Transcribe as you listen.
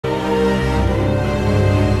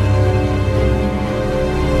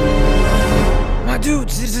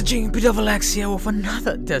Double X here with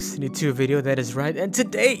another Destiny 2 video, that is right. And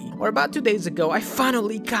today, or about 2 days ago, I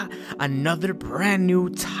finally got another brand new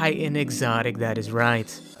Titan exotic, that is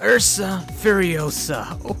right. Ursa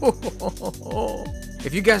Furiosa.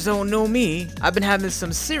 If you guys don't know me, I've been having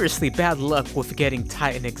some seriously bad luck with getting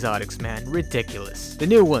Titan exotics, man. Ridiculous. The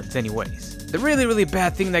new ones, anyways. The really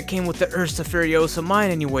bad thing that came with the Ursa Furiosa mine,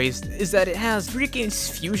 anyways, is that it has freaking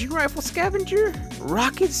fusion rifle scavenger,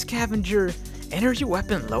 rocket scavenger, energy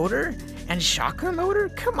weapon loader, and shotgun loader?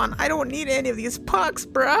 Come on, I don't need any of these pucks,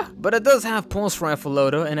 bruh. But it does have pulse rifle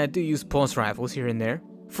loader, and I do use pulse rifles here and there.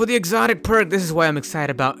 For the exotic perk, this is why I'm excited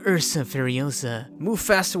about Ursa Furiosa. Move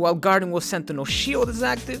faster while guarding with Sentinel Shield is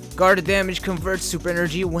active. Guarded damage converts super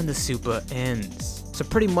energy when the super ends. So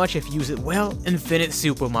pretty much if you use it well, infinite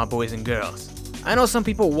super, my boys and girls. I know some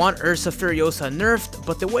people want Ursa Furiosa nerfed,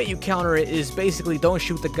 but the way you counter it is basically don't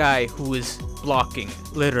shoot the guy who is blocking,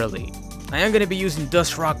 literally. I am going to be using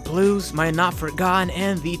Dust Rock Blues, my Not Forgotten,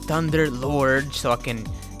 and the Thunder Lord, so I can,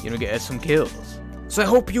 get some kills. So I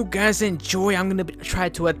hope you guys enjoy. I'm going to try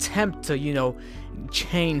to attempt to,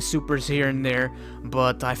 chain supers here and there,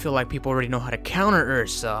 but I feel like people already know how to counter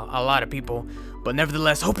Ursa, a lot of people. But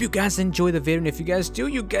nevertheless, hope you guys enjoy the video, and if you guys do,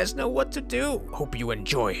 you guys know what to do. Hope you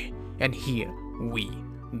enjoy, and here we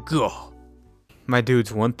go. My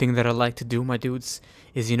dudes, one thing that I like to do, my dudes,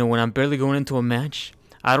 is, when I'm barely going into a match,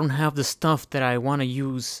 I don't have the stuff that I want to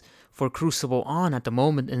use for Crucible on at the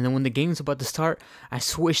moment, and then when the game's about to start, I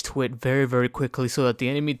switch to it very quickly so that the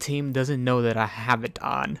enemy team doesn't know that I have it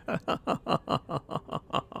on.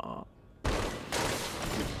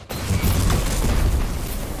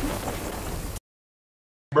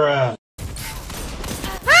 Bruh.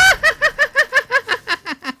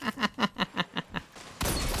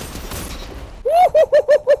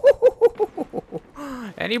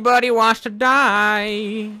 Anybody wants to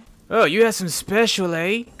die? Oh, you have some special,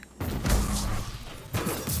 eh?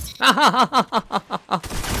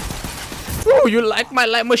 Oh, you like my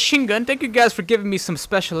light machine gun? Thank you guys for giving me some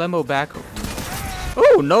special ammo back.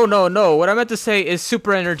 Oh, no. What I meant to say is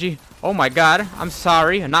super energy. Oh my god, I'm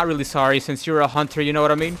sorry. I'm not really sorry since you're a hunter, you know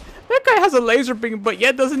what I mean? That guy has a laser beam, but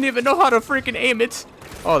yet doesn't even know how to freaking aim it.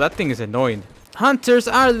 Oh, that thing is annoying. Hunters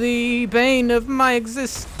are the bane of my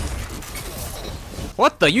existence.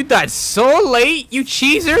 What the? You died so late, you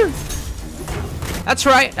cheeser! That's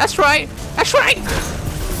right,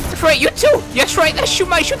 you too! That's right, let's shoot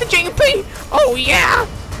the JMP! Oh yeah!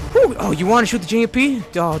 Ooh. Oh, you wanna shoot the JMP?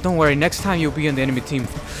 Oh, don't worry, next time you'll be on the enemy team.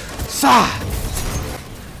 Sa!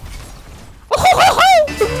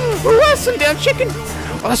 Oh, that's some damn chicken!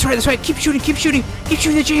 Oh, that's right, keep shooting the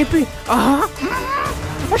JMP!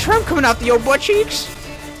 That's right, I'm coming out the old butt cheeks!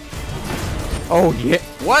 Oh yeah,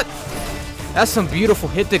 what? That's some beautiful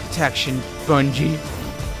hit detection, Bungie.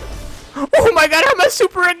 Oh my god, I'm a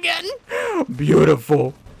super again!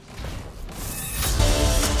 Beautiful.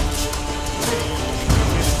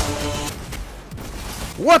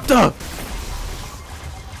 What the?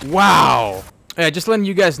 Wow. Yeah, just letting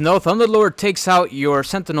you guys know, Thunderlord takes out your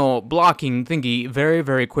Sentinel blocking thingy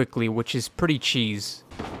very quickly, which is pretty cheese.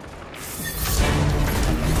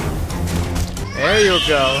 There you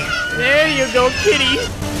go, kitty.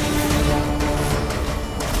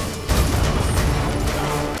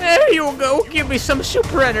 There you go, give me some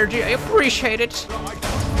super energy, I appreciate it.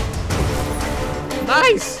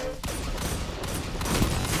 Nice!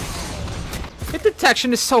 Hit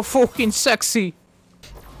detection is so fucking sexy.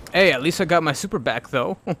 Hey, at least I got my super back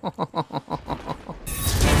though.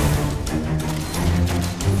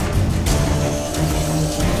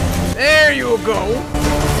 There you go!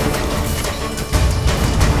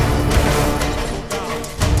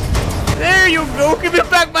 There you go, give me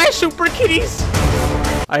back my super kitties!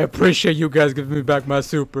 I appreciate you guys giving me back my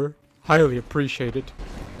super. Highly appreciate it.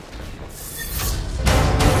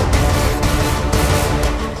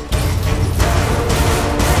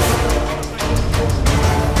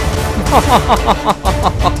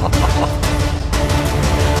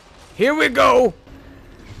 Here we go.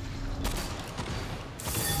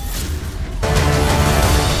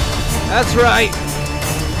 That's right.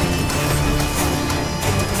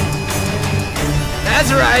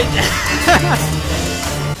 That's right.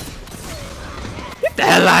 Get the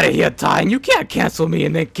hell out of here, Titan. You can't cancel me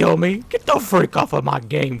and then kill me. Get the freak off of my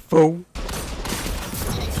game, fool.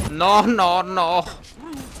 No. No.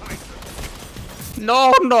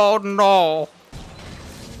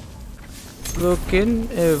 Looking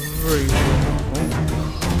everywhere.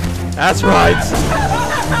 That's right.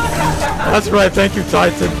 That's right. Thank you,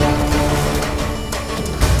 Titan.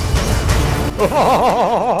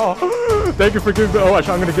 Thank you for giving me. Oh, watch,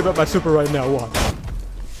 I'm gonna give up my super right now. Watch.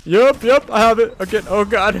 Yup, I have it again. Oh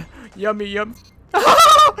god. Yummy, yum.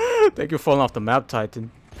 Thank you for falling off the map,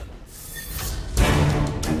 Titan.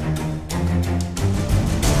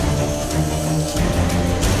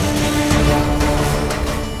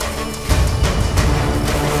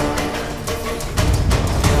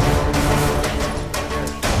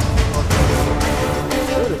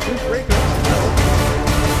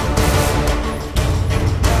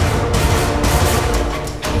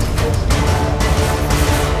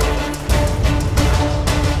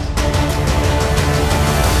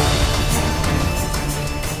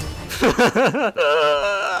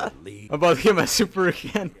 I'm about to get my super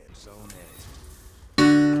again.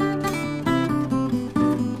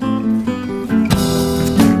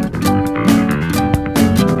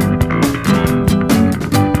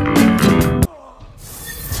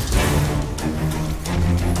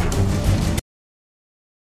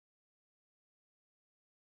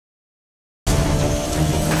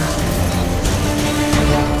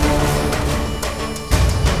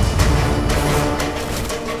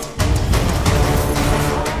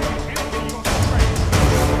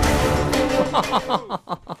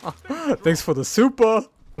 Thanks for the super.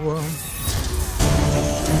 Wow.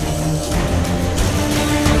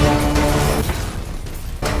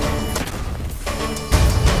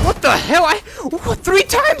 What the hell? What, 3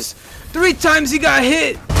 times? 3 times he got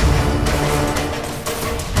hit.